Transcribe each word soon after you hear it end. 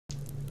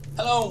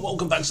Hello and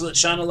welcome back to the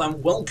channel,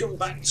 and welcome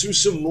back to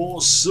some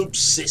more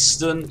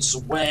Subsistence,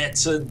 where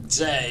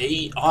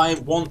today I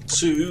want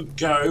to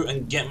go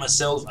and get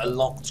myself a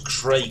locked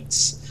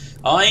crate.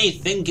 I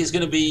think it's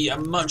going to be a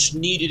much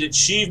needed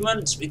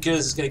achievement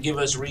because it's going to give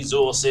us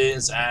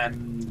resources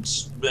and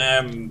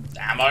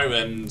ammo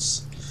and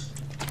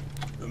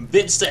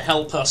bits to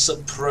help us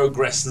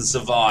progress and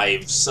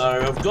survive. So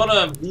I've got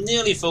a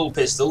nearly full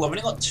pistol. I've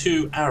only got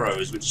 2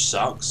 arrows, which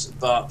sucks,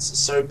 but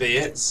so be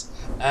it.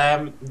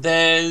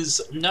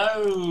 There's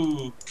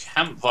no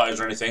campfires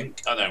or anything.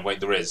 Oh no, wait,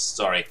 there is.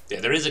 Sorry. Yeah,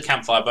 there is a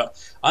campfire,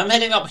 but I'm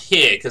heading up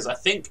here because I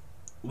think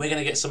we're going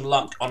to get some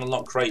luck on a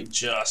lock crate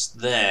just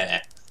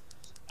there.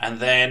 And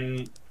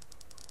then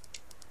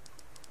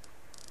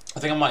I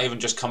think I might even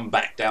just come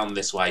back down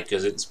this way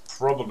because it's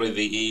probably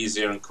the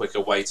easier and quicker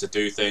way to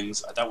do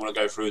things. I don't want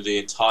to go through the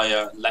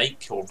entire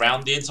lake or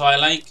round the entire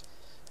lake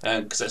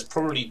because that's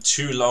probably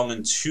too long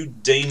and too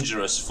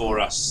dangerous for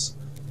us.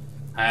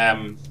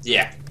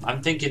 Yeah,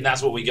 I'm thinking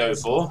that's what we go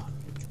for.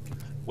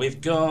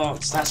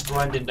 That's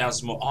grinding down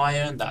some more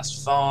iron,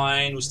 that's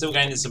fine. We're still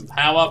gaining some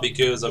power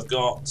because I've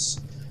got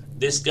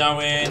this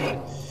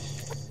going.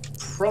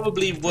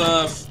 Probably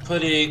worth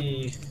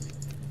putting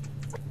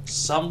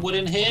some wood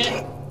in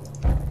here.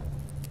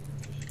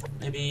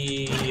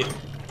 Maybe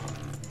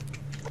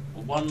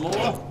 1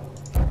 more?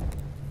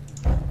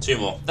 2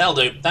 more. That'll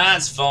do.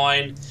 That's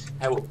fine.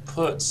 I will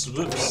put...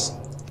 Whoops.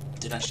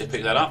 Didn't actually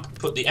pick that up.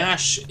 Put the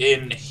ash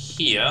in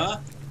here.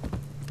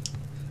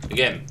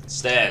 Again,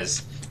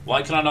 stairs.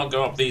 Why can I not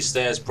go up these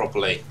stairs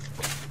properly?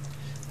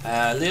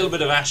 A little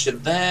bit of ash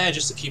in there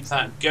just to keep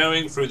that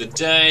going through the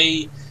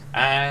day.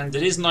 And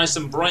it is nice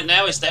and bright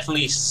now. It's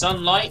definitely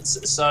sunlight.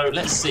 So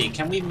let's see.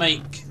 Can we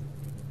make...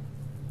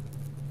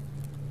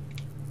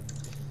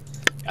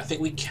 I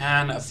think we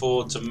can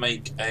afford to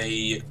make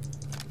a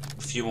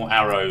few more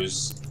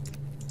arrows.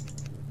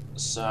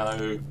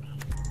 So,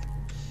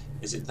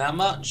 is it that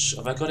much?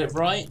 Have I got it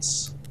right?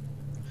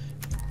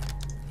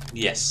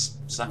 Yes.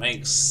 So that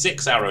makes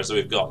 6 arrows that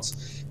we've got.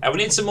 We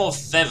need some more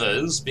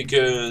feathers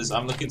because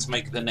I'm looking to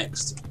make the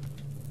next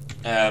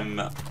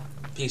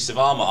piece of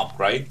armor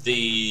upgrade.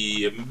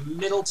 The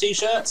middle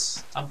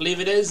t-shirt, I believe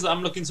it is, that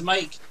I'm looking to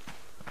make.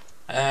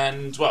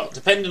 And, well,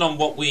 depending on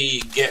what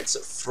we get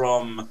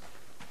from...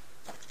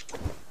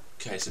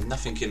 Okay, so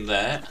nothing in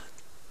there.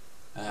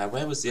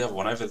 Where was the other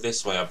one? Over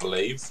this way, I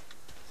believe.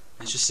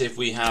 Let's just see if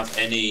we have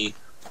any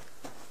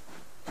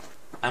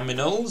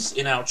aminals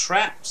in our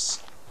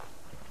traps.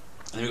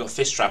 And then we've got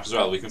fish trap as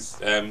well. We can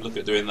look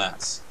at doing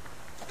that.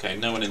 Okay,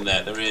 no one in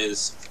there. There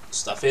is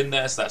stuff in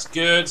there, so that's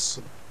good.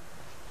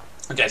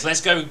 Okay, so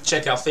let's go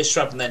check our fish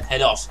trap and then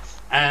head off.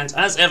 And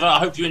as ever, I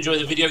hope you enjoy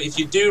the video. If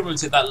you do, remember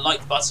to hit that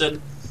like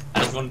button.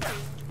 And if you want...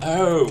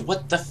 Oh,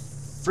 what the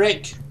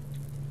frick?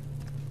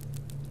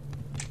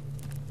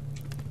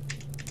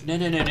 No,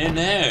 no, no, no,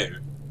 no.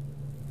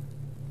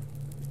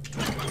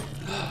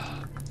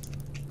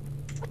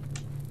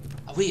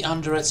 Are we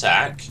under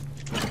attack?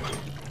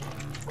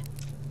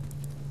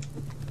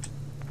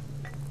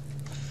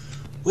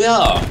 We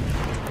are.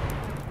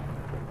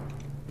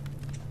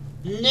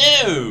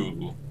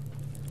 No.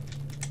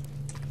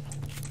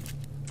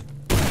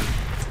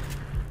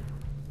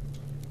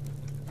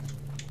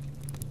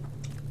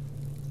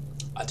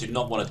 I do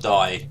not want to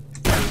die.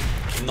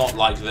 Not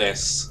like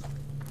this.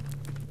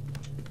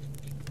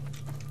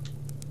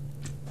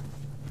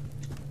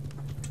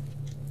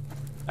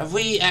 Have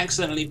we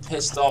accidentally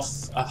pissed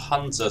off a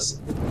hunter?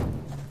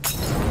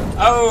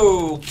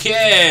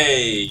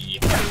 Okay!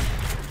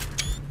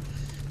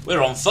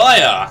 We're on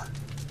fire!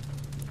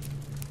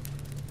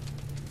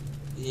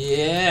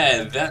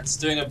 Yeah, that's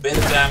doing a bit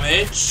of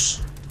damage.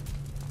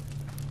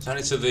 It's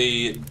only to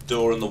the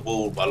door and the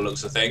wall by the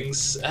looks of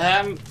things.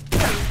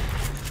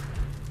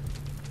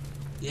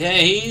 Yeah,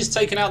 he's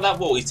taken out that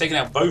wall. He's taken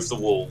out both the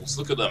walls.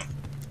 Look at them.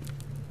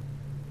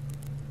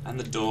 And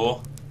the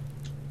door.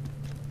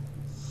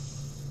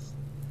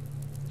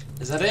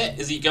 Is that it?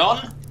 Is he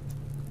gone?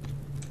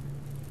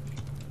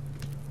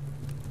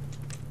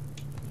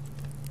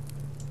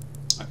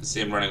 I can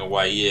see him running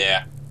away,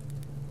 yeah.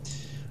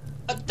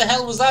 What the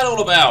hell was that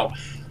all about?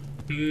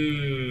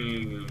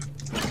 I'm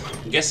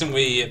guessing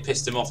we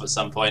pissed him off at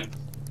some point.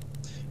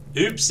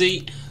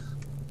 Oopsie.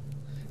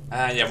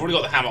 Yeah, I've already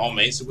got the hammer on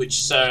me, so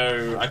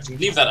I can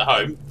leave that at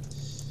home.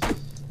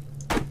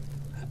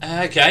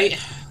 Okay.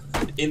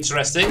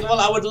 Interesting. Well,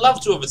 I would love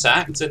to have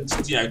attacked and,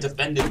 you know,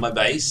 defended my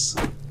base.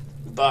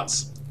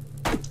 But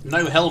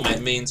no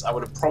helmet means I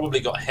would have probably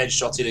got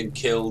headshotted and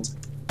killed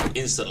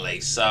instantly.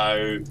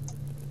 So,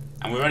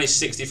 and we're only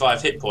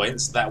 65 hit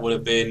points. That would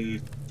have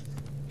been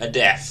a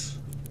death.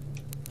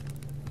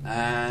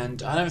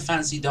 And I don't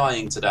fancy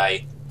dying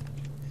today.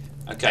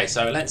 Okay,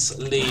 so let's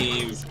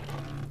leave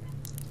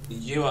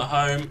you at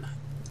home.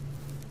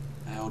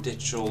 I'll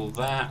ditch all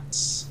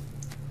that.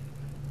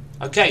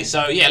 Okay,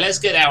 so yeah, let's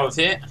get out of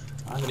here.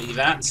 I'm gonna eat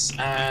that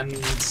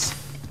and...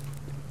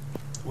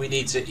 we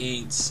need to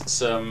eat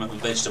some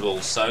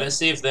vegetables. So let's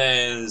see if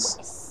there's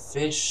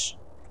fish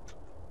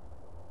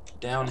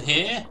down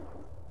here.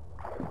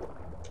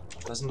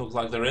 Doesn't look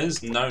like there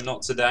is. No,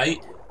 not today.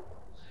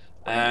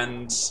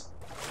 And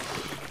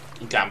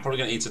okay, I'm probably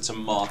going to eat a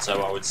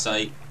tomato, I would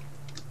say.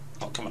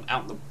 Not coming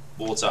out the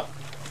water.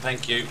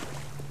 Thank you.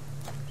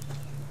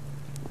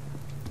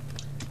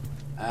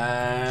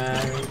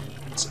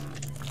 And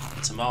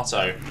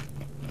tomato.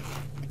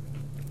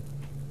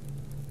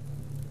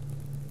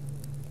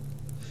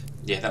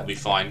 Yeah, that'll be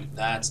fine.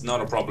 That's not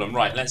a problem.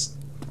 Right, let's...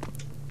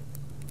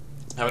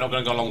 No, we're not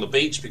going to go along the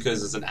beach because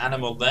there's an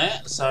animal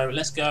there. So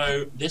let's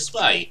go this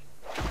way.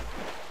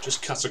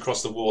 Just cut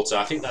across the water.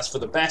 I think that's for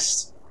the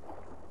best.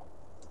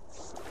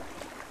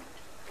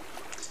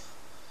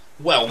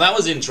 Well, that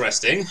was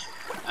interesting.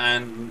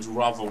 And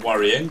rather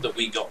worrying that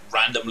we got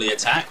randomly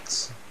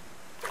attacked.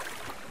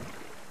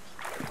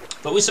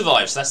 But we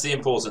survived, so that's the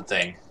important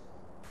thing.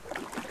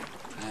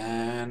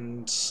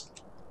 And...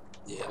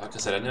 yeah, like I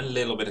said, I need a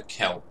little bit of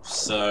kelp.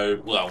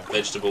 So, well,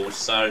 vegetables,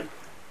 so...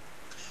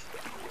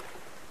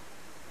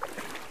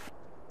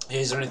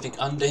 is there anything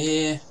under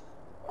here?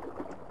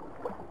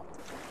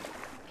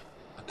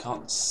 I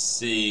can't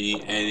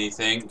see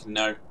anything.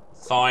 No,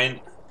 fine.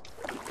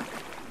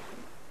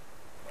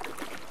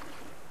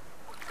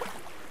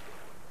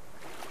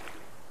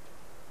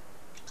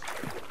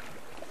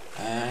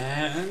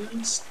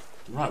 And...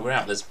 right, we're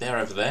out. There's a bear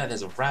over there.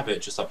 There's a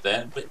rabbit just up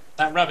there. But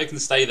that rabbit can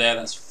stay there,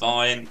 that's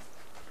fine.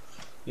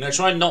 I'm going to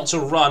try not to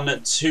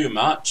run too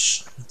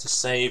much to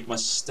save my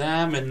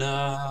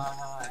stamina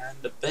and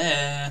the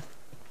bear.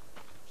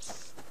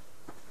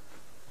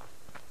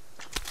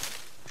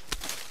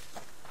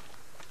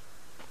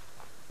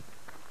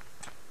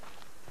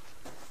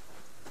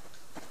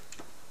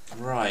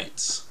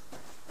 Right.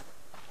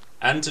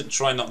 And to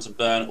try not to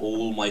burn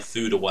all my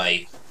food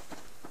away.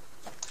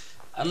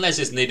 Unless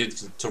it's needed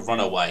to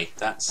run away.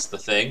 That's the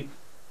thing.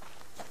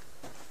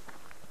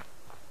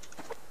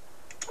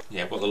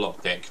 Yeah, I've got the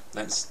lockpick.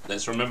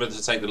 Let's remember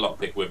to take the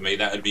lockpick with me.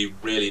 That would be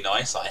really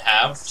nice. I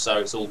have, so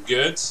it's all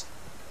good.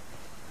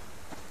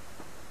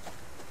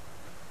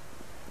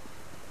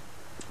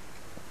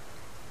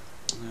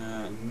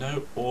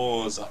 No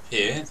ores up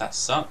here. That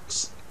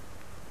sucks.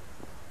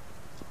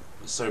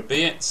 So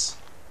be it.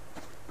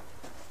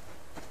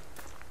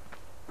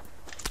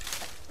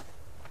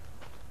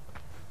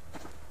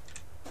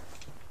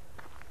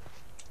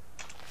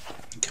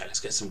 Okay, let's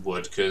get some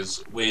wood,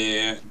 because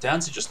we're down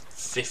to just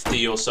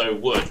 50 or so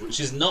wood, which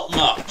is not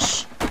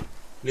much.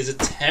 It is a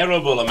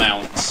terrible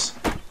amount.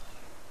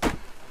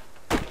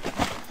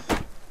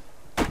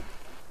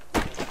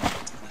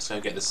 Let's go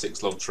get the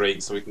 6-log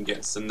tree so we can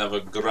get another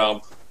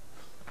grub.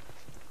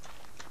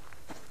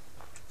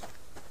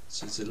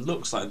 Since it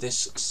looks like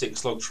this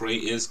 6-log tree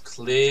is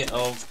clear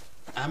of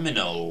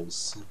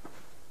aminals.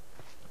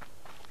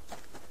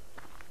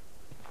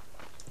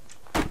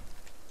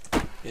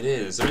 It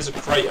is. There is a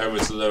crate over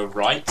to the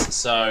right,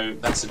 so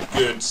that's a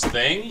good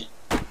thing.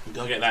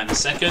 I'll get that in a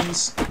second.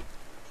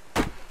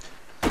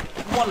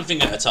 One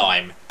thing at a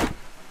time.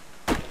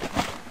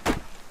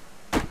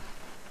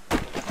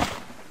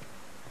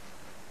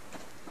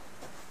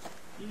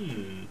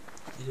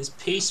 It is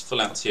peaceful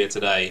out here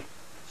today.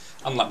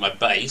 Unlike my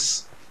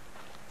base.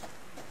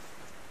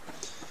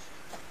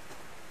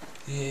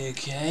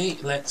 Okay,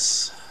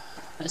 let's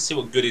see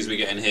what goodies we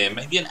get in here.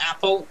 Maybe an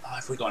apple? Oh,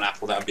 if we got an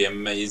apple, that would be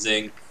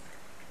amazing.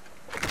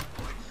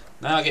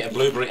 Now I get a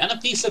blueberry and a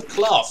piece of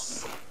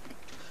cloth.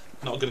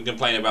 Not going to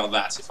complain about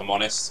that, if I'm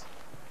honest.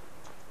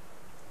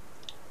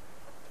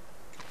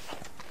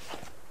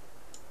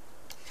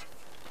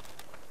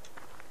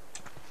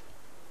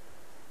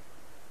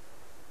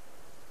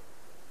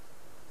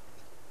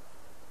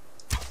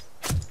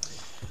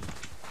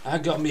 I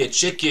got me a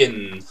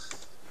chicken.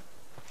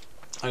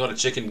 I got a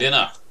chicken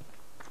dinner.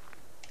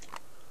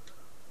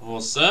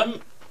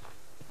 Awesome.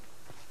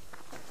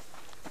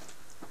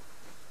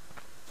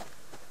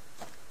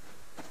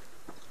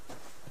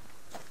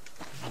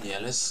 Yeah,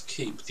 let's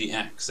keep the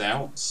axe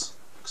out,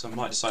 because I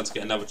might decide to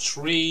get another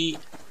tree.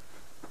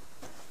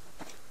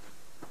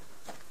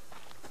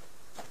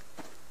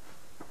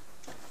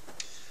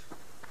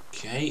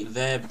 Okay,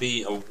 there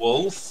be a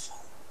wolf.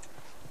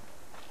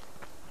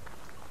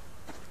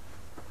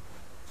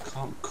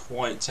 Can't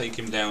quite take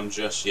him down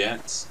just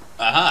yet.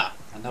 Aha!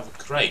 Another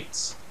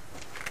crate.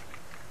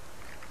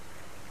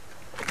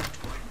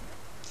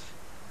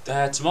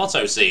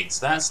 Tomato seeds.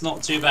 That's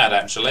not too bad,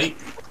 actually.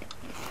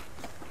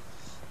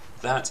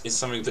 That is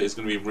something that is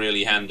going to be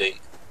really handy.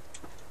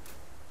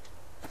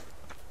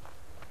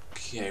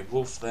 Okay,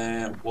 wolf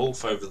there,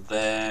 wolf over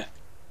there.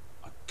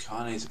 I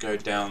kind of need to go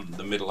down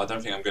the middle. I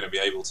don't think I'm going to be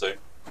able to.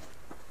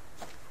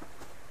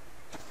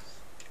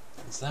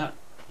 Is that?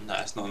 No,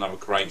 it's not another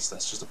crate.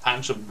 That's just a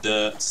patch of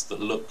dirt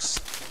that looks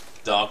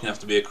dark enough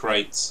to be a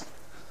crate.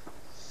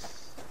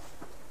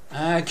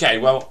 Okay,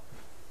 well,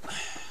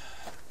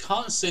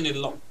 can't see any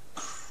locked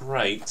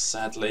crates,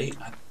 sadly.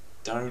 I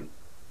don't...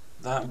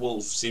 That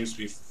wolf seems to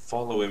be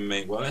following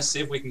me. Well, let's see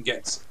if we can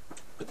get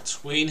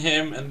between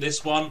him and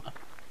this one.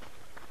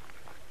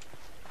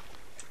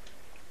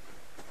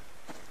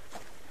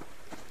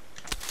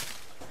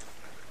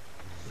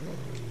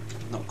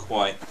 Not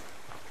quite.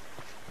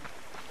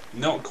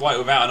 Not quite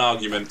without an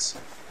argument.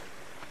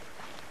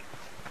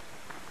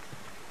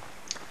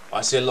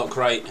 I see a lock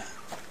crate.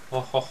 Ho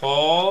ho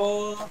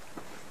ho.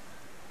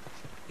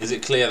 Is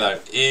it clear though?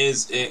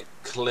 Is it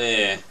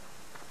clear?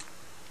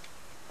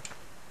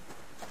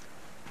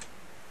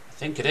 I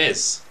think it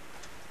is.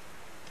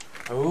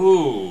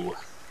 Ooh.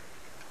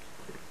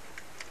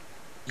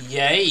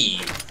 Yay.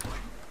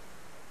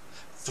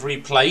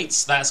 3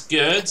 plates, that's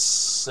good.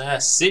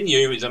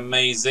 Sinew is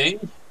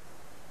amazing.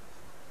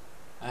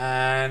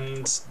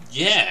 And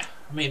yeah,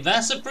 I mean,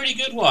 that's a pretty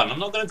good one. I'm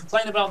not going to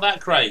complain about that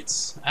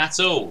crate at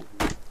all.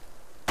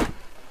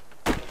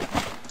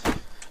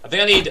 I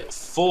think I need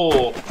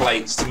 4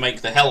 plates to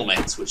make the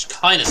helmet, which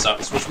kind of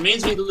sucks, which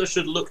means we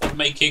should look at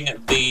making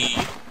the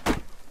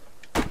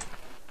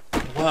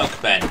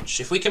workbench.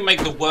 If we can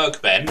make the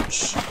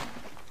workbench,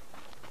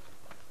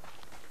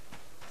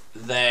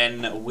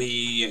 then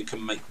we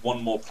can make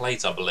 1 more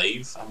plate, I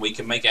believe, and we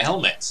can make a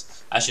helmet.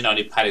 Actually, no, I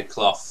need padded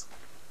cloth.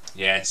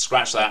 Yeah,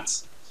 scratch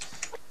that.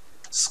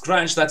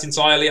 Scratch that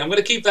entirely. I'm going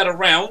to keep that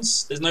around.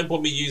 There's no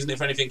point me using it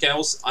for anything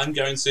else. I'm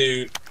going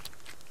to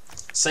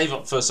save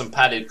up for some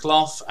padded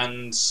cloth,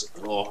 and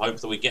or hope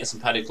that we get some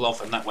padded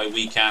cloth, and that way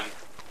we can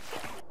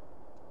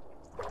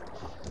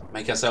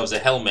make ourselves a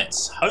helmet.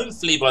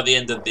 Hopefully by the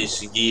end of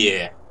this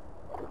year.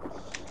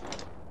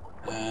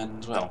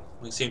 And well,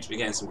 we seem to be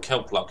getting some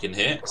kelp luck in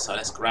here, so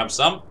let's grab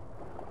some.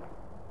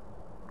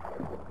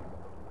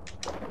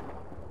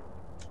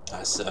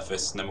 That's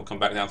surface, and then we'll come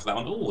back down for that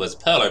one. Oh, there's a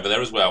pearl over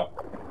there as well.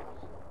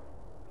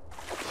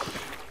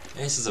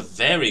 This is a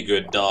very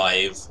good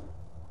dive.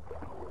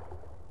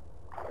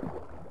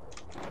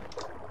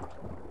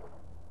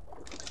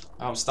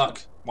 Oh, I'm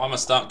stuck. Why am I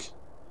stuck?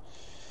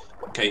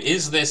 Okay,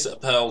 is this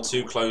pearl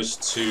too close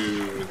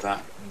to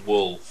that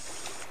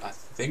wolf? I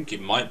think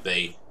it might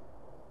be.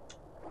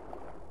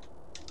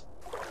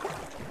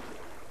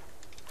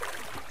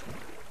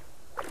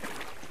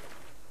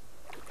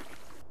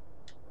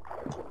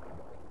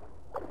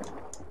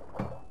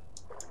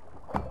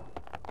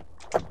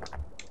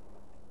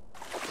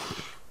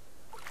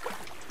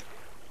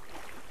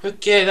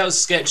 Okay, that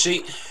was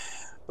sketchy,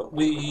 but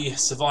we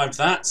survived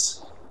that.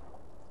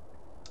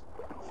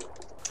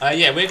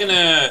 Yeah, we're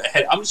gonna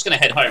head. I'm just gonna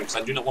head home because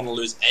I do not want to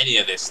lose any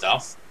of this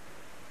stuff.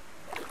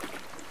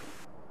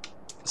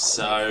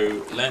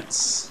 So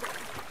let's.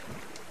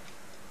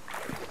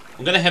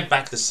 I'm gonna head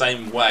back the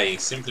same way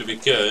simply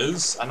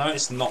because I know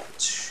it's not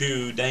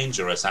too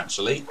dangerous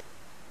actually,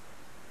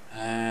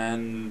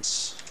 and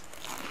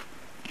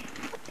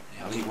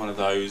yeah, I'll eat one of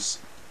those.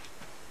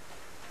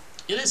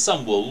 It is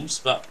some wolves,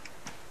 but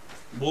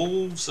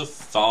wolves are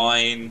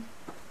fine.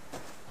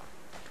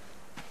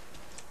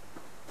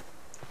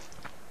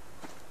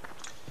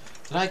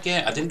 I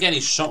didn't get any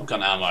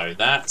shotgun ammo.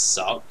 That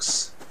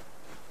sucks.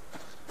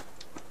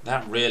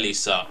 That really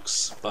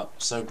sucks, but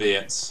so be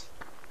it.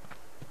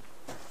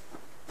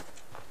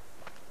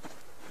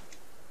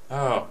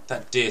 Oh,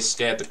 that deer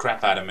scared the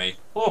crap out of me.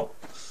 Oh.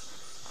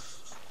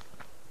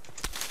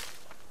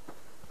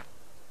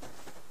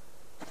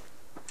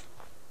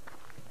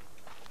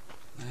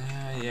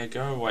 Yeah,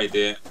 go away,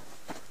 dear.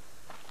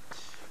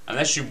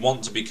 Unless you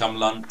want to become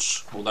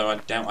lunch, although I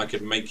doubt I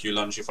could make you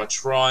lunch if I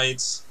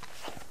tried.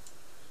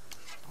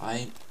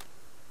 I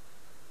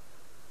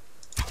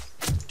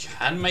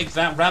can make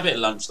that rabbit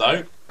lunch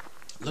though.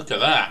 Look at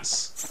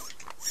that.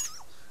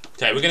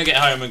 Okay, we're going to get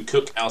home and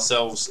cook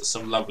ourselves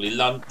some lovely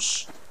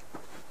lunch.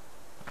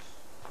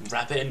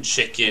 Rabbit and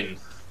chicken.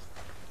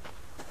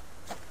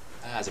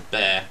 That's a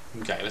bear.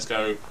 Okay, let's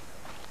go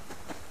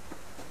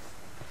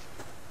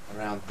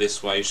around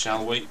this way,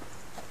 shall we?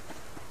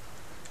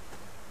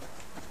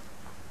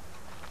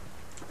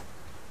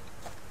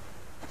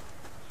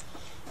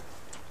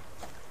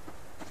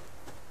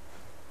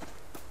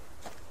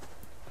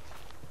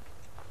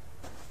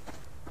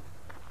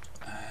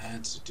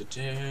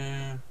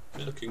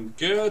 We're looking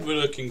good, we're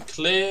looking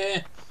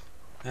clear.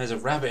 There's a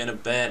rabbit and a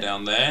bear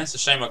down there. It's a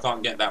shame I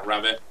can't get that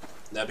rabbit.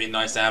 That'd be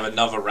nice to have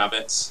another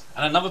rabbit.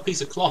 And another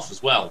piece of cloth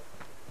as well.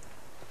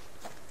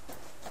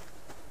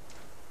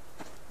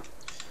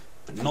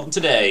 But not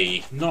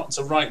today. Not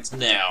right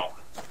now.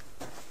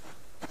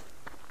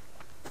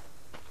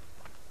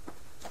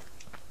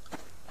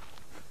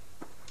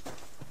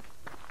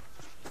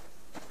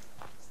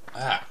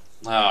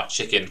 Ah,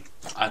 chicken.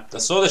 I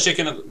saw the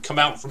chicken come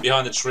out from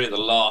behind the tree at the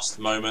last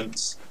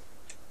moment.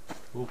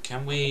 Oh,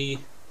 can we?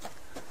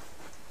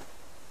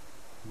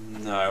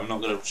 No, I'm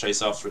not going to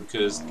chase after it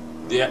because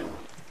yeah,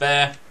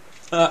 bear.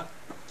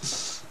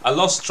 I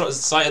lost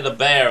sight of the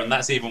bear, and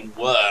that's even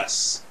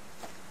worse.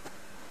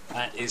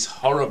 That is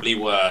horribly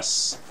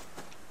worse.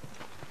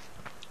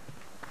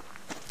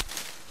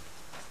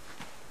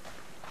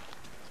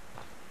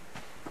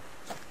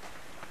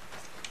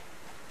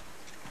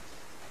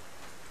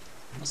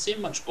 I'm not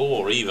seeing much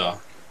ore either.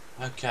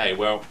 Okay,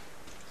 well,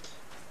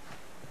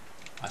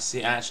 I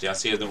see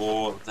the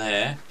ore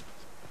there.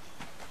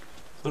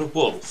 But a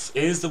wolf.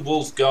 Is the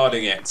wolf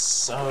guarding it?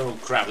 Oh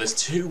crap, there's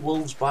 2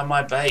 wolves by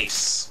my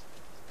base.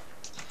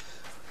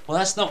 Well,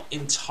 that's not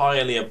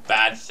entirely a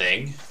bad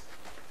thing.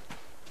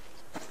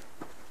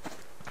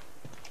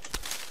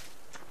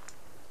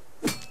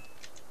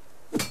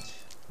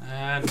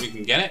 And we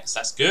can get it, so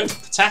that's good.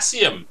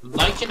 Potassium,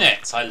 liking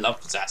it. I love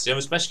potassium,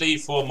 especially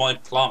for my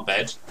plant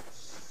bed.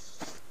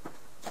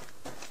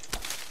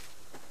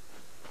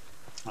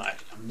 Right,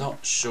 I'm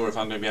not sure if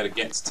I'm going to be able to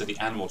get to the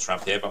animal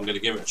trap here, but I'm going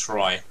to give it a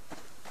try.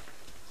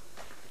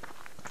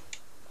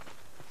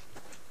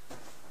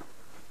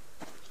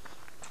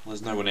 Well,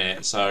 there's no one in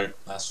it, so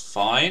that's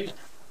fine.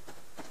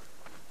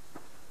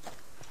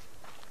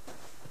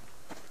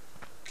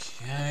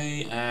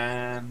 Okay,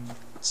 and...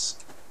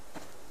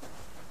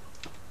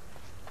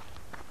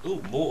 ooh,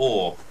 more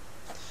ore.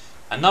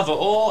 Another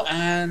ore,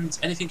 and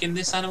anything in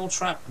this animal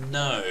trap?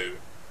 No.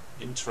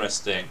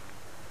 Interesting.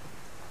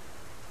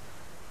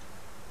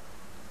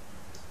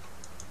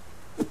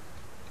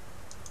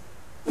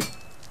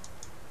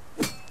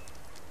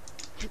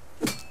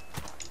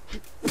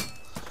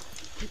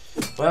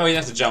 Well, we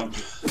have to jump,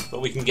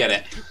 but we can get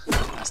it.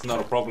 That's not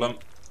a problem.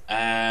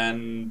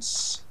 And...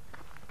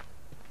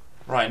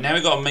 right, now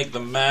we've got to make the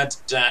mad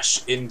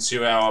dash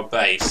into our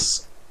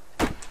base.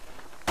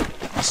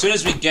 As soon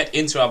as we get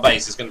into our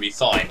base, it's going to be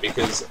fine,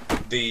 because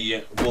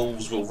the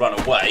wolves will run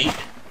away.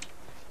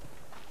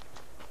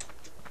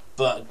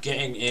 But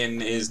getting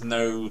in is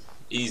no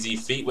easy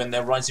feat when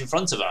they're right in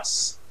front of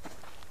us.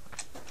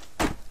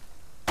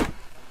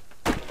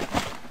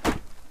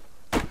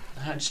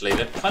 Actually,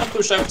 they're kind of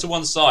pushed over to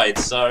one side,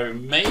 so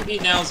maybe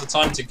now's the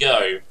time to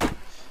go.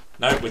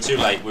 No, we're too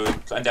late. We were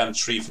cutting down a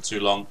tree for too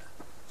long.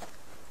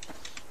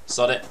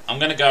 Sod it. I'm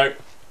going to go.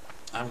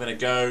 I'm going to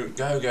go.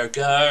 Go, go,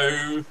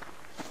 go.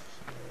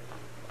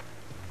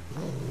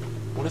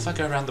 What if I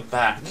go around the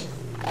back?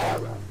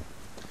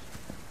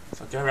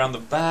 If I go around the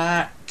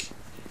back...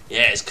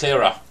 yeah, it's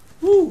clearer.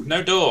 Woo,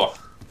 no door.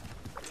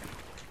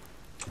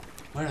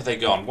 Where have they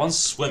gone? One's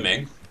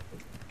swimming.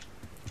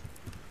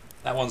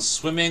 That one's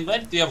swimming. Where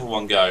did the other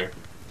one go?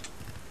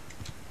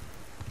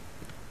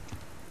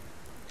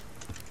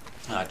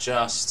 Ah,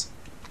 just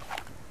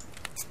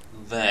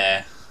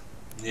there.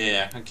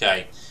 Yeah,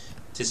 okay.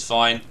 It is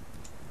fine.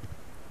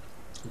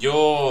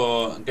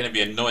 You're going to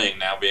be annoying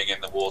now being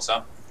in the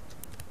water.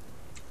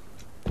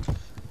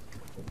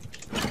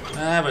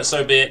 Ah, but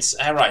so be it.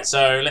 Alright,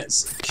 so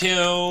let's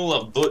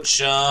kill,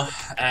 butcher,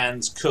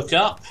 and cook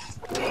up.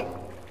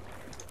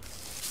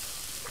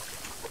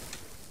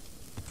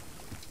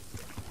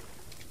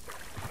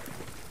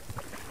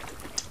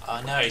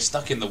 Oh no, he's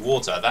stuck in the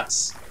water.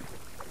 That's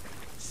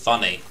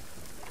funny.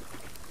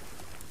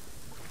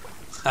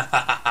 Ha ha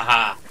ha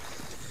ha.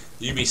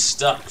 You be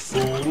stuck,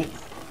 fool.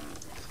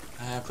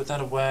 Put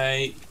that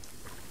away.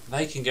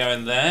 They can go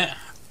in there.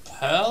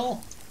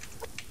 Pearl?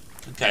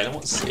 Okay, then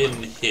what's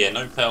in here?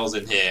 No pearls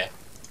in here.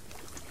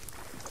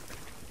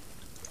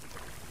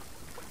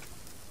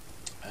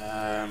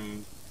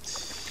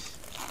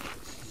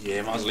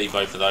 Yeah, might as well leave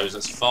both of those.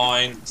 That's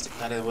fine. Stick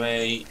that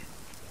away.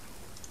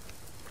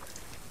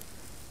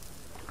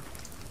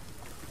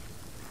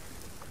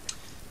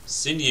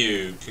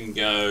 Sinew can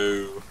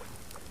go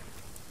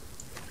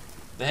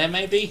there,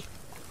 maybe?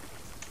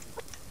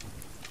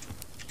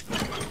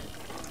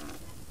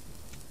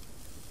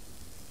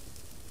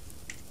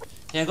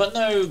 Yeah, I've got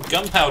no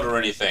gunpowder or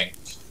anything.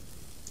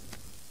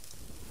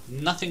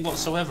 Nothing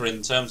whatsoever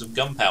in terms of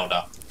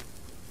gunpowder.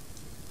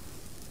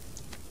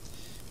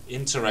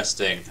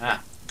 Interesting.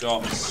 Ah,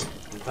 got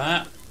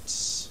that.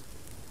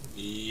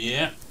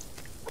 Yeah.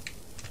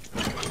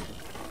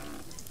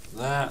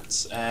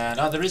 That, and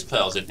oh, there is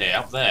pearls in here,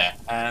 up there.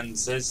 And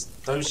there's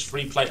those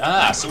 3 plates.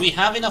 Ah, so we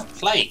have enough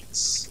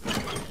plates.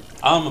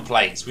 Armor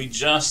plates. We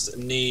just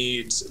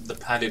need the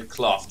padded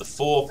cloth. The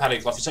 4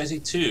 padded cloth. It's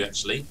only 2,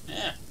 actually.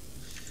 Yeah.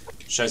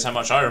 Shows how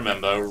much I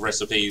remember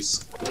recipes.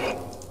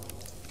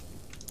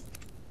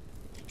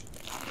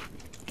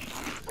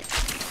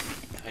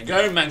 There you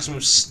go,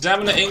 maximum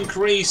stamina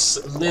increase,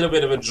 a little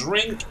bit of a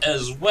drink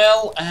as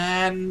well,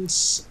 and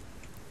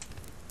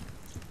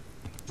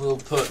we'll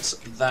put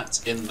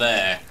that in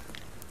there.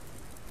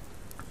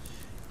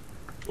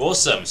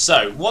 Awesome.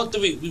 So, what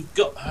do we've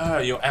got? Oh,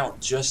 you're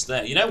out just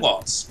there. You know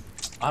what?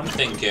 I'm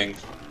thinking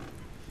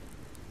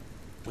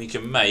we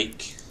can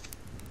make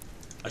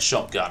a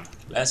shotgun.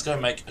 Let's go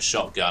make a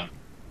shotgun.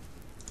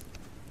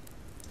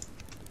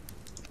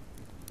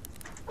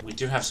 We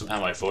do have some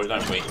ammo for it,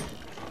 don't we?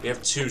 We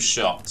have 2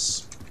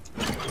 shots.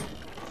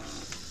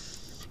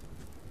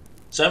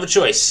 So I have a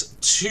choice.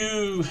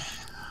 To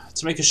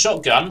make a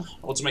shotgun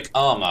or to make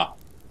armor.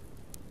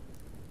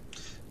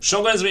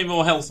 Shotgun's going to be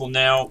more helpful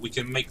now. We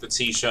can make the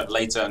t-shirt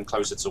later and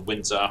closer to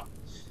winter.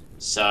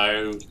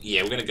 So,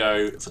 yeah, we're going to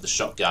go for the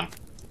shotgun.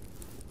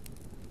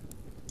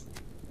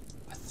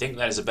 I think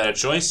that is a better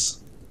choice.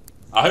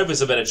 I hope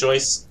it's a better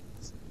choice.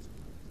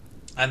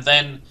 And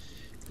then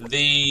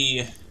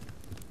the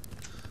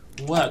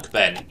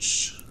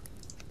workbench.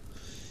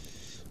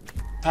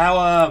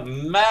 Power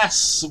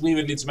mass. We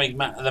would need to make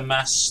the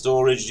mass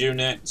storage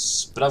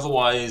units, but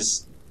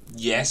otherwise,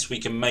 yes, we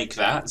can make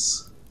that.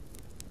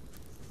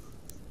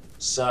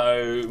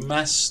 So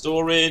mass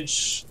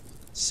storage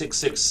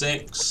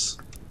 666.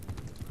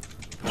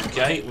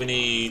 Okay, we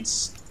need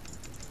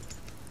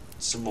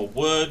some more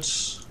wood.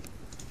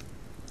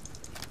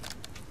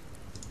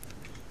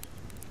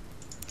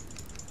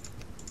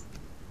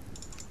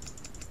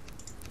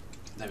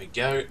 we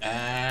go,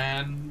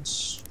 and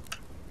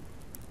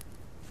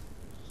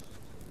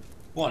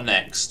what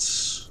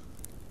next?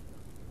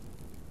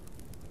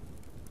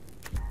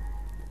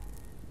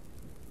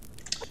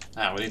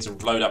 Ah, we need to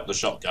load up the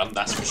shotgun,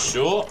 that's for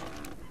sure.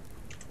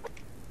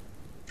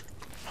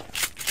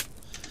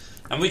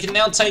 And we can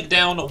now take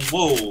down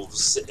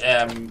wolves.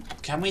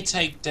 Can we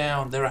take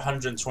down... They're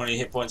 120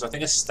 hit points. I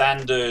think a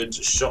standard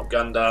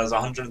shotgun does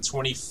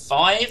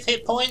 125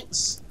 hit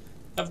points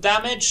of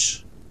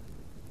damage.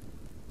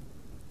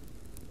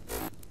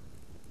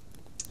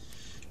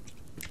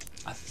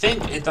 I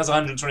think it does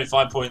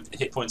 125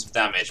 hit points of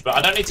damage. But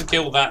I don't need to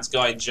kill that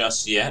guy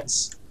just yet.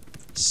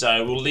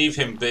 So we'll leave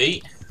him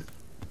be.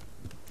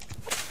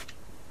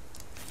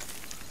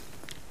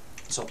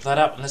 Top that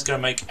up and let's go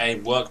make a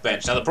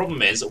workbench. Now the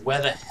problem is,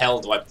 where the hell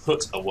do I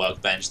put a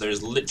workbench? There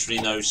is literally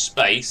no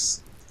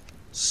space.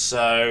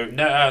 So,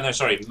 no,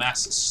 sorry,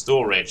 mass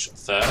storage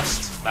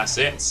first. That's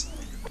it.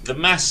 The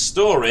mass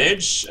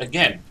storage,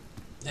 again,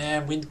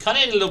 we kind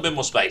of need a little bit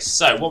more space.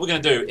 So what we're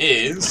going to do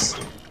is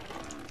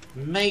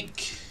make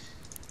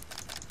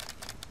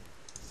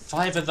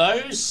 5 of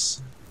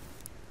those.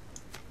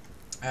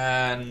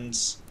 And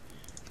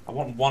I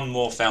want 1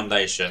 more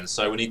foundation.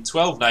 So we need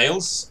 12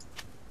 nails.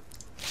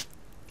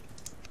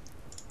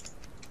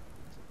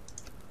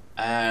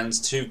 And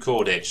 2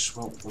 cordage.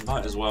 Well, we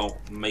might as well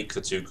make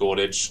the 2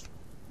 cordage.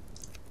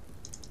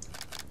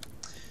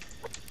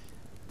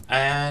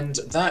 And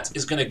that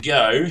is going to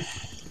go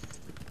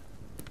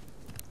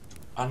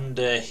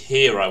under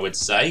here, I would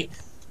say.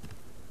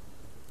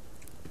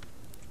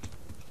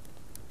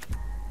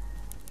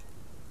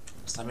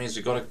 So that means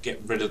we've got to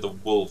get rid of the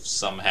wolves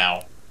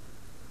somehow.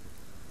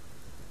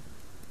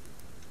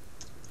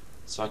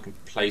 So I can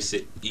place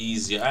it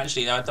easier.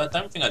 Actually, I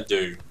don't think I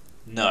do.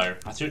 No,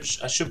 I think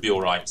I should be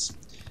alright.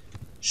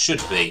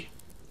 Should be.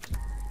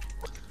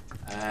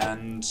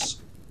 And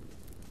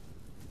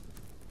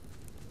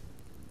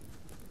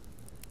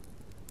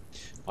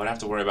I don't have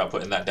to worry about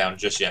putting that down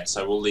just yet,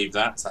 so we'll leave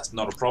that. That's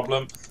not a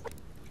problem.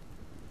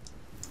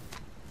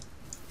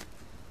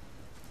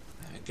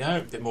 There we go,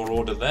 a bit more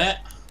order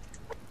there.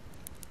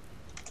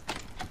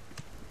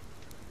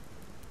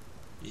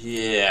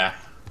 Yeah.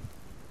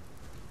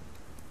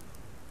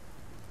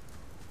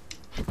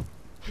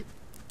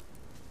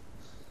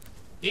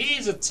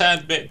 He's a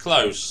tad bit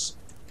close.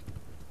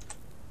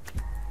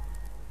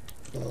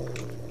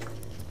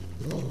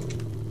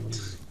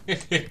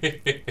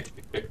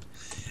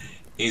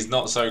 He's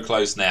not so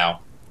close now.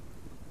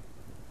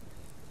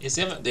 Is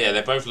he? Yeah,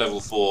 they're both level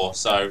 4.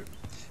 So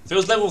if it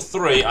was level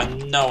 3, I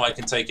know I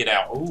can take it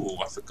out. Ooh,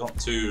 I forgot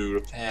to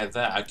repair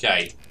that.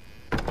 Okay,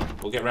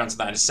 we'll get around to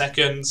that in a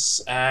second.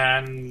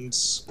 And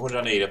what do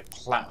I need? A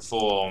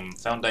platform,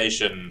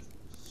 foundation.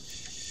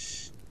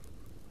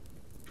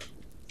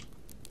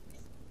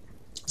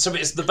 So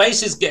it's, the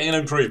base is getting an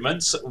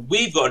improvement.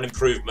 We've got an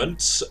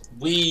improvement.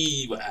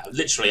 We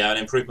literally have an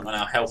improvement on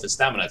our health and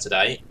stamina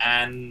today,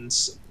 and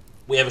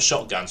we have a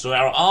shotgun. So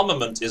our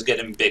armament is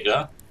getting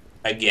bigger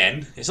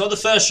again. It's not the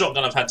first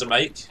shotgun I've had to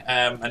make,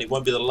 and it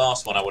won't be the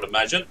last one, I would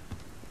imagine.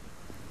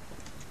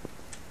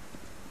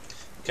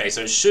 Okay,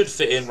 so it should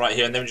fit in right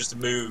here, and then we just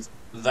move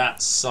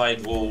that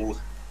side wall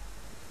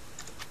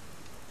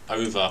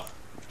over.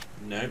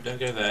 No, don't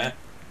go there.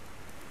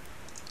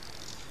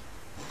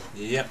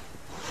 Yep.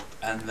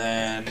 And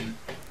then,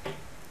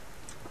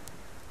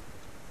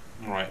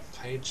 alright,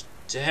 page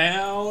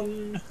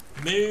down,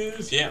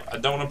 move, yeah, I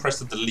don't want to press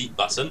the delete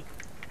button,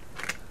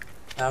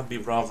 that would be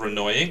rather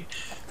annoying.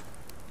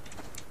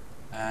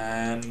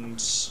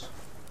 And,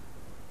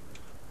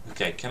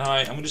 okay,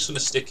 I'm just going to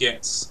stick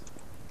it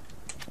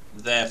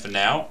there for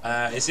now.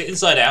 It's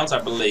inside out, I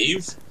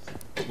believe.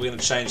 We're going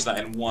to change that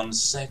in 1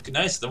 second.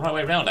 No, it's the right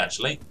way around,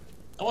 actually.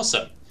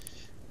 Awesome.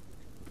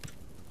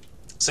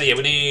 So yeah,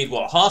 we need,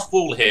 what, half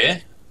wall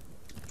here.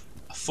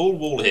 Full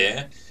wall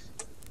here.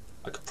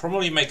 I could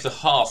probably make the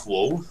half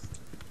wall,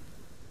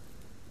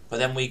 but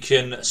then we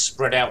can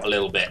spread out a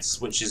little bit,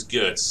 which is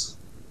good.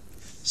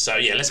 So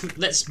yeah,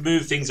 let's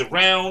move things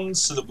around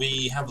so that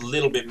we have a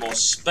little bit more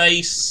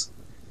space.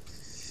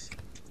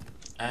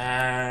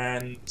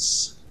 And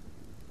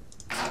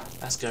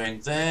that's going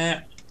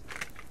there.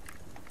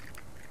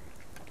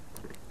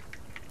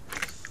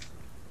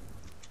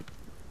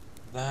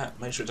 That,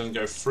 make sure it doesn't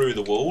go through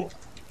the wall.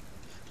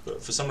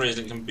 But for some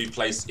reason it can be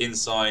placed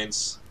inside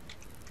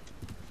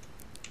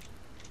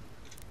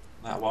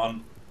that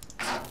one.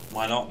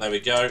 Why not? There we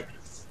go.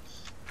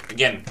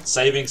 Again,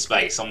 saving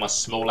space on my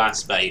small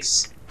ass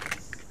base.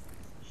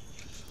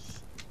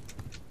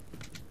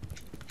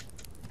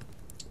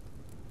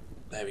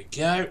 There we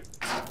go.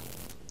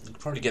 We could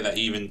probably get that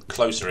even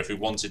closer if we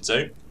wanted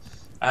to.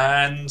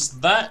 And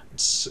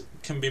that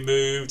can be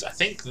moved. I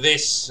think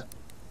this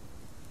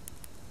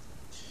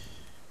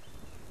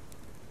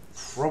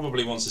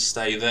probably wants to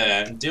stay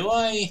there. Do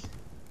I?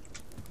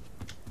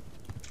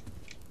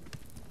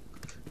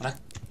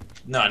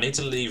 No, I need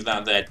to leave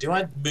that there. Do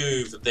I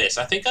move this?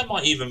 I think I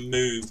might even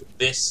move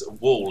this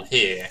wall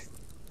here.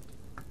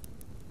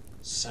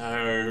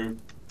 So,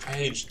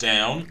 page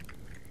down.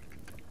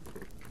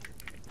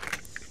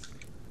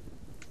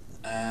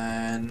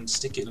 And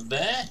stick it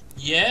there.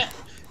 Yeah.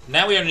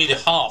 Now we only need a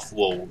half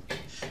wall.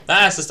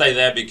 That has to stay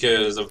there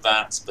because of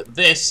that. But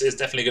this is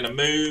definitely going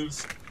to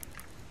move.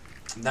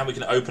 Now we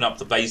can open up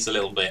the base a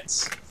little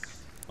bit.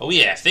 Oh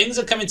yeah, things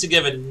are coming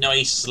together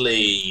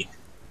nicely.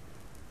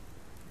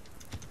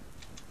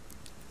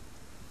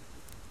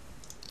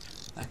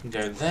 That can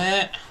go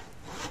there.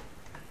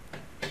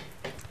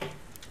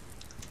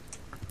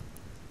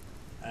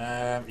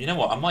 You know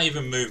what? I might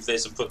even move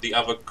this and put the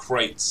other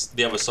crates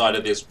the other side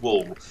of this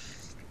wall.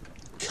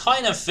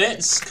 Kind of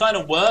fits, kind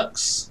of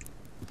works.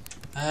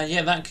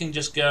 Yeah, that can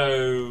just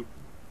go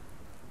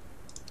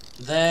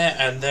there,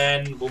 and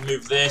then we'll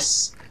move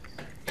this.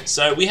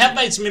 So we have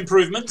made some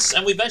improvements,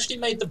 and we've actually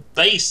made the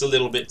base a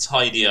little bit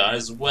tidier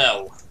as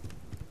well.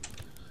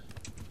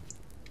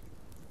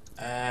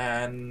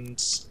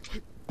 And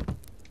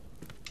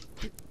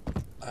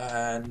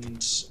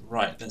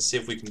right, let's see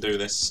if we can do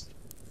this.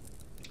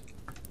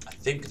 I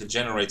think the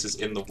generator's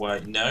in the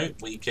way. No,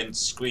 we can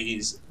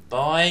squeeze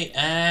by,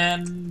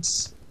 and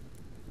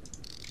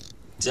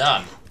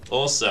done.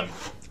 Awesome.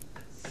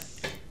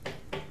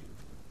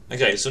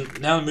 Okay, so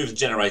now we move the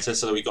generator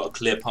so that we've got a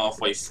clear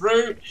pathway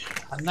through,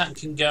 and that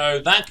can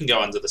go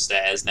under the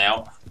stairs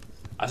now.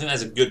 I think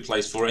that's a good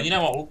place for it. And you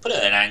know what? We'll put it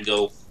at an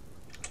angle.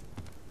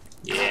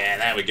 Yeah,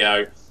 there we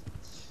go.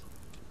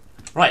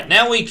 Right,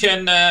 now we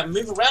can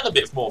move around a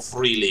bit more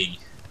freely.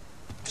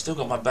 Still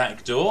got my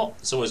back door.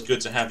 It's always good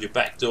to have your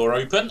back door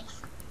open.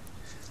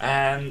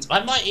 And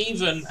I might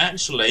even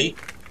actually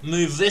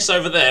move this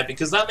over there,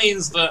 because that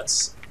means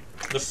that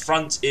the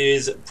front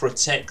is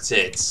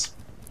protected.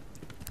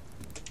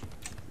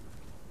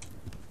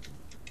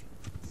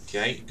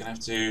 Okay, you're gonna have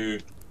to.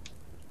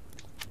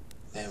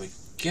 There we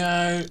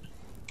go.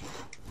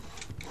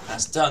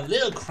 That's done.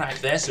 Little crack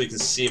there, so we can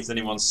see if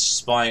anyone's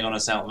spying on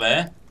us out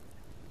there.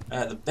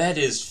 The bed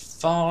is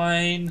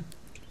fine.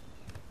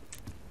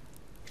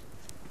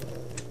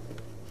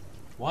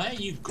 Why are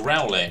you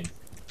growling?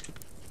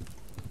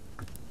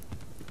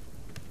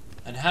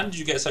 And how did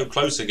you get so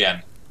close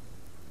again?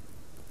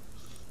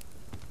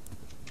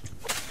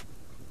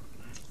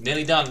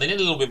 Nearly done. They need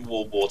a little bit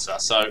more water,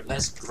 so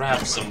let's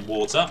grab some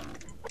water.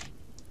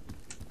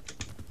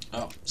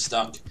 Oh,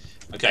 stuck.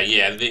 Okay,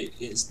 yeah,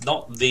 it's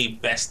not the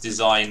best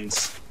designed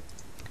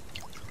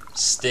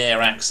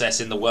stair access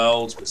in the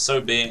world, but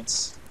so be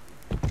it.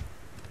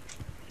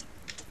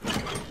 Yeah,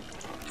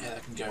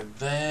 that can go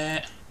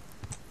there.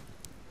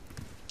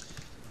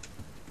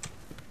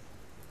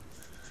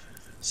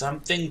 So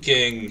I'm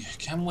thinking,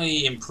 can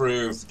we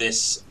improve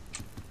this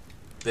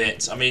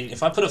bit? I mean,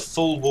 if I put a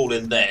full wall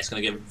in there, it's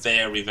going to get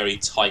very, very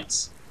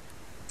tight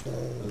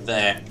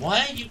there.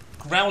 Why are you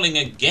growling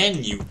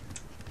again, you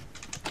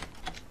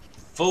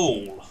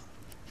fool?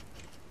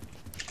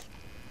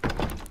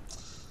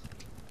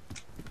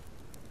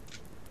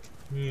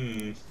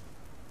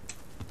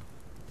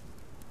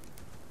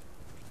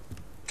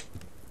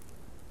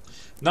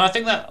 No, I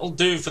think that'll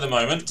do for the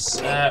moment.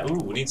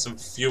 Ooh, we need some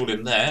fuel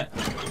in there.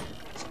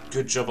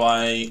 Good job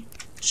I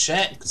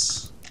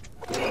checked.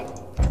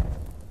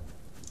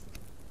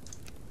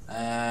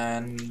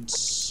 And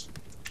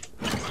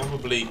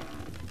probably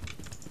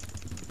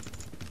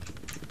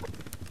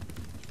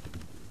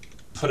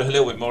put a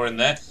little bit more in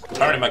there.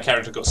 Apparently my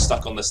character got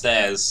stuck on the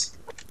stairs.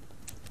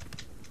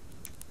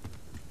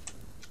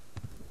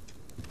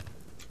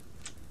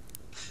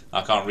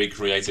 I can't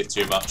recreate it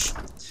too much.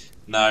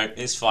 No,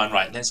 it's fine.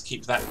 Right, let's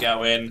keep that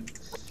going.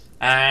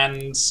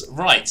 And,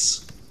 right.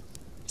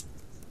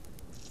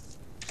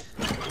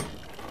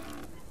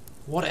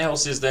 What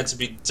else is there to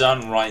be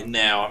done right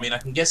now? I mean, I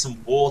can get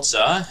some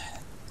water.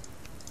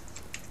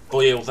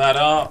 Boil that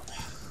up.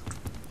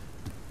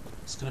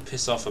 It's going to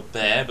piss off a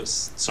bear, but...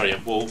 Sorry, a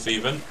wolf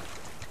even.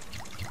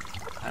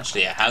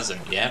 Actually, it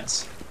hasn't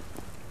yet.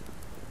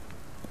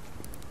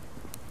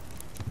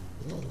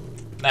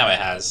 Now it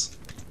has.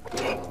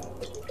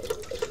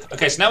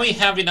 Okay, so now we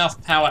have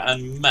enough power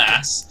and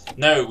mass.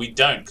 No, we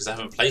don't, because I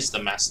haven't placed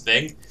the mass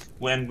thing.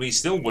 When we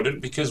still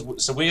wouldn't, because...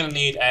 So we're going to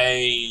need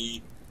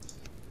a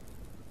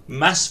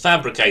mass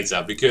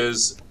fabricator,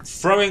 because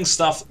throwing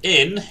stuff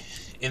in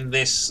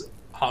this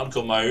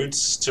hardcore mode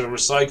to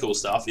recycle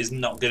stuff is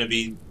not going to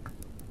be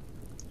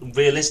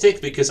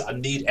realistic, because I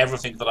need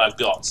everything that I've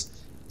got.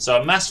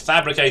 So a mass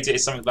fabricator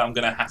is something that I'm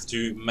going to have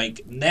to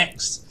make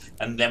next,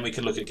 and then we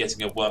can look at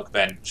getting a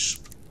workbench.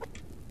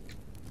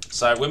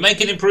 So we're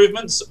making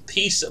improvements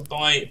piece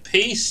by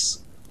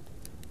piece,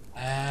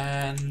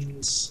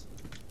 and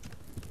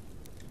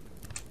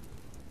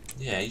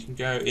yeah, you can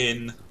go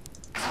in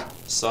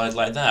side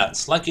like that.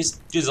 It's like it's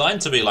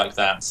designed to be like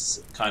that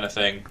kind of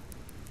thing.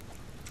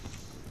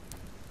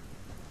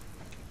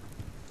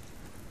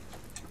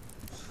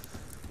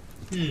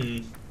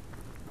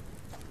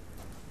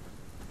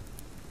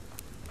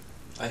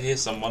 I hear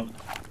someone.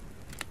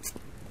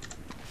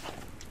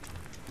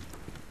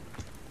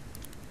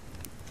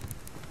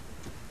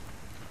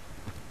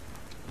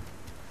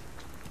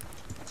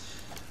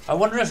 I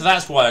wonder if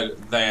that's why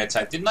they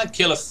attacked. Didn't I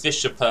kill a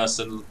fisher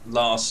person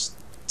last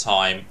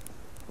time?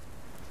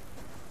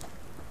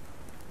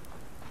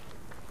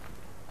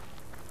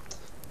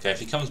 Okay, if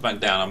he comes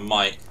back down, I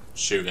might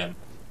shoot him.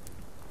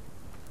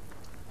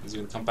 Is he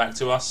going to come back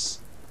to us?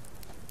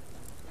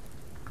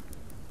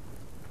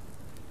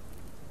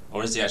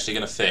 Or is he actually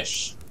going to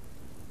fish?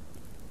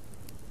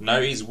 No,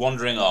 he's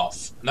wandering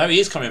off. No, he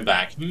is coming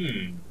back.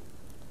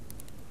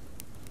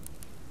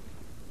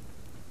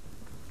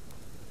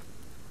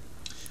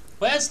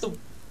 Where's the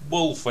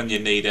wolf when you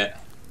need it?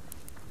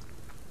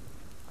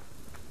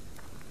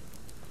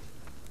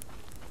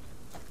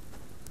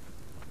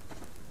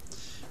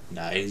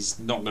 No, he's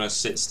not going to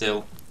sit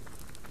still.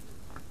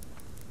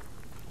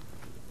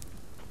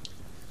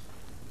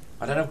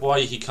 I don't know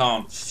why he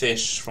can't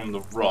fish from the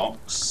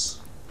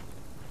rocks.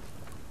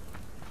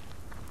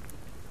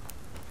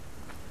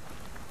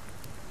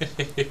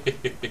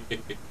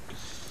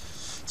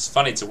 It's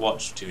funny to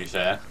watch, to be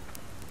fair.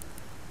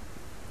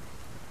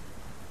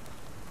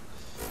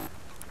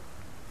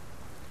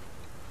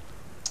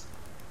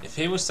 If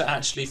he was to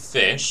actually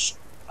fish,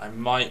 I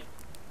might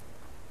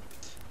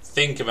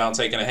think about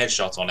taking a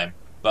headshot on him,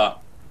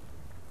 but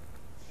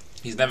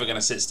he's never going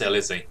to sit still,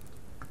 is he?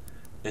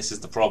 This is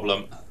the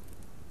problem.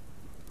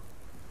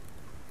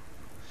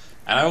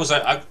 And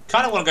I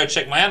kind of want to go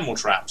check my animal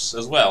traps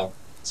as well,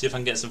 see if I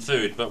can get some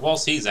food, but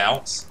whilst he's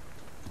out,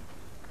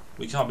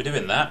 we can't be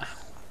doing that.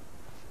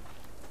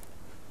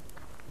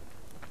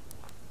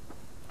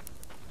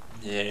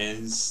 Yeah,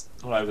 he's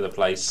all over the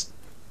place.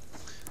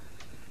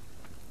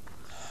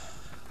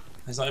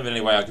 There's not even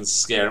any way I can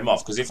scare him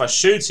off, because if I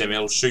shoot him,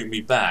 he'll shoot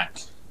me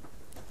back.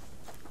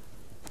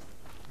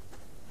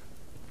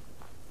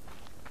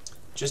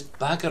 Just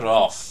bugger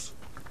off.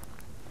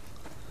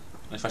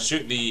 And if I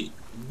shoot the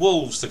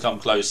wolves to come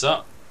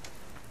closer,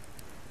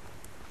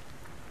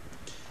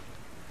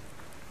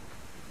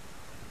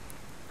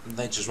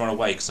 they just run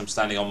away because I'm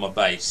standing on my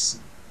base.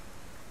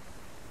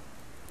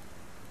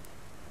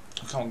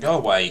 I can't go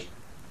away.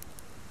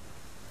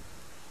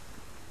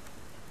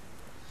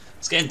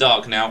 It's getting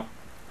dark now.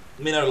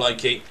 Me no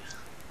likey.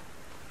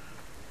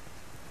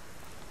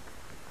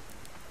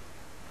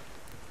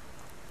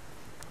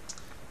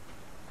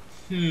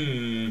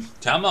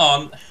 Come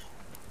on.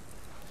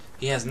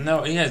 He doesn't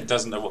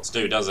know what to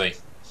do, does he?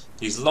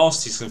 He's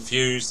lost, he's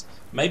confused.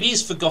 Maybe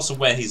he's forgotten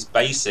where his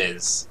base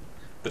is,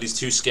 but he's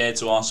too scared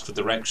to ask for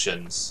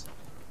directions.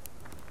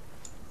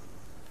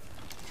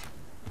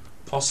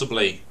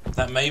 Possibly.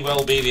 That may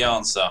well be the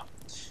answer.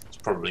 It's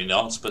probably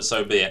not, but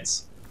so be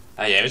it.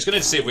 Yeah, we're just going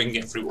to see if we can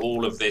get through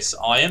all of this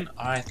iron.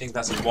 I think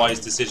that's a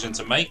wise decision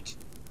to make.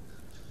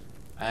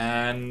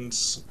 And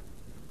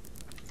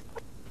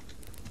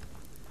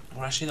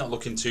we're actually not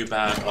looking too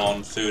bad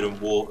on food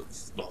and water,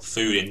 well,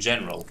 food in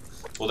general.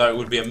 Although it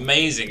would be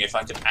amazing if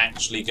I could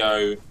actually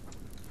go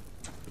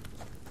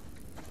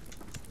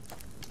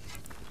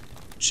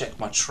check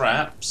my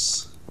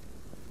traps.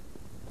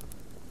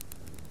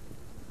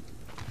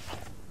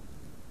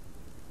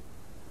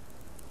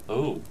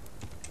 Oh.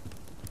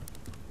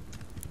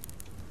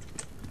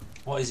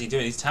 What is he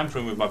doing? He's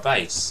tampering with my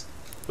base.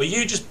 Were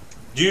you just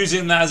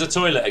using that as a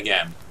toilet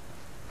again?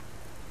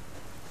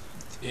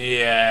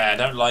 Yeah, I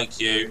don't like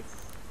you.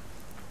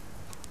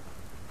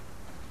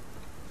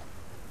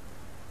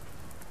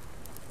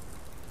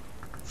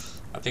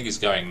 I think he's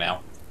going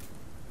now.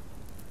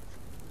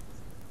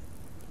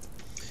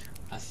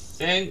 I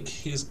think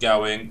he's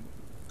going.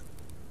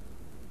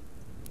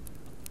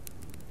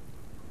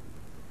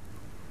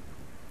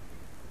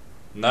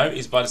 No,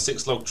 he's by the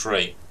 6-log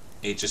tree.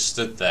 He just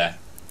stood there.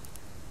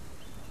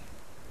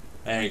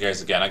 There he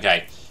goes again.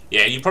 Okay.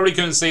 Yeah, you probably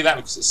couldn't see that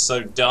because it's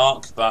so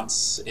dark, but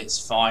it's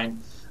fine.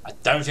 I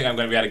don't think I'm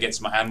going to be able to get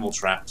to my animal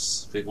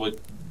traps.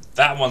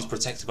 That one's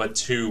protected by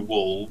 2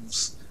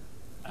 wolves,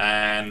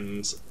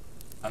 and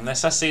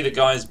unless I see the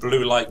guy's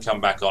blue light come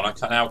back on, I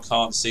now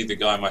can't see the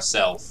guy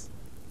myself.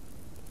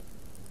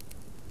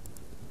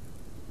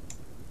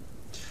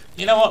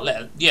 You know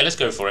what? Yeah, let's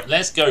go for it.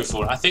 Let's go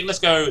for it. I think let's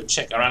go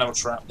check our animal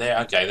trap there.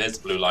 Okay, there's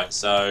the blue light.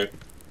 So,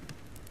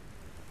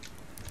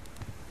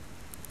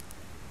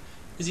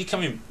 is he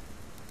coming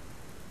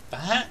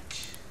back?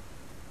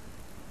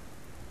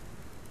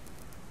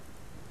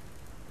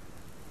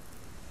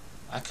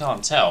 I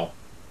can't tell.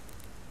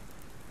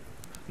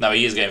 No,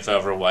 he is getting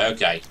further away.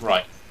 Okay,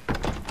 right.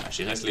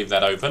 Actually, let's leave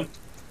that open.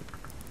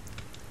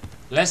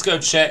 Let's go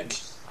check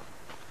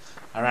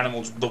our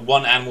animal, the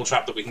one animal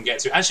trap that we can get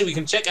to. Actually, we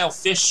can check our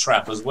fish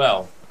trap as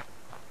well.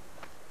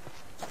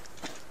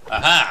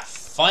 Aha!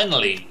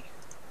 Finally!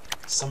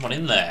 Someone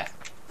in there.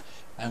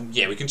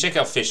 Yeah, we can check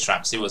our fish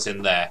trap, see what's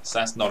in there. So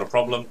that's not a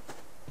problem.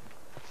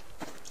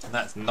 And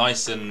that's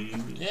nice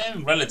and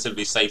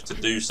relatively safe to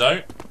do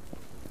so.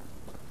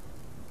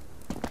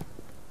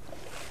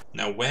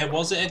 Now, where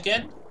was it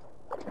again?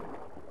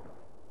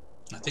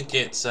 I think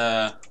it's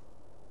oh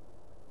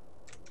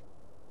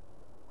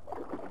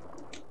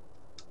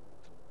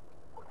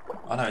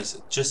no,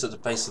 it's just at the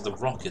base of the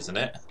rock, isn't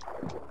it?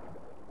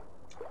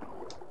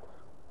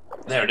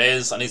 There it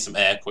is. I need some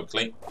air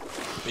quickly.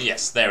 But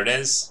yes, there it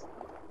is.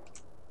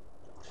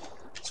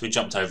 So we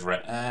jumped over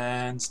it,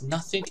 and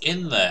nothing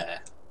in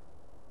there.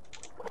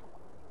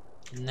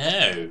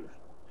 No.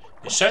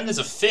 It's showing there's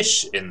a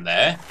fish in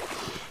there.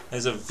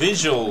 There's a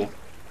visual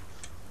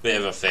bit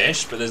of a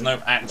fish, but there's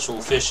no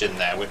actual fish in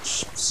there, which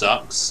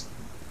sucks.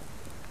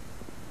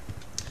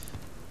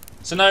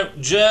 So now,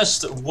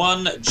 just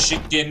one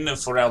chicken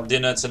for our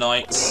dinner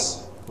tonight,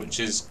 which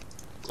is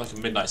like a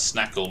midnight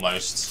snack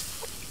almost.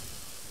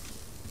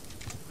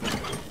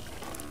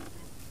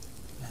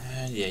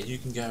 And yeah, you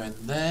can go in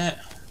there.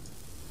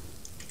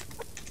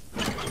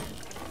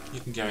 You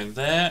can go in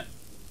there.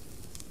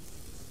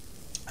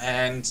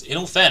 And in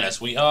all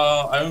fairness, we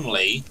are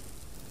only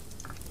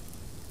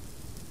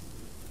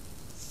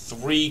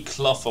 3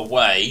 cloth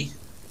away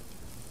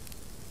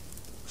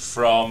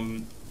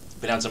from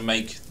being able to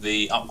make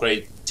the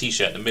upgrade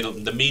t-shirt,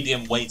 the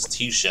medium weight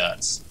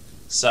t-shirts.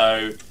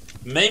 So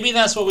maybe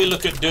that's what we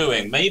look at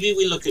doing. Maybe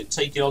we look at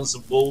taking on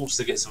some wolves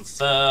to get some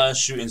fur,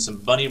 shooting some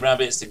bunny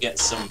rabbits to get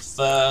some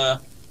fur,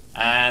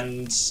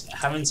 and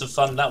having some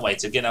fun that way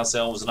to get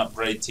ourselves an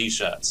upgrade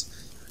t-shirt.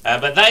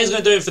 But that is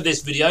going to do it for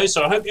this video,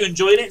 so I hope you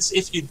enjoyed it.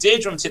 If you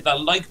did, remember to hit that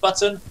like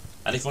button,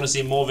 and if you want to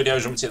see more videos,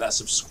 remember to hit that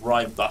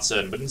subscribe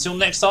button. But until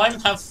next time,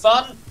 have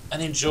fun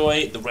and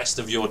enjoy the rest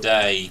of your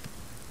day.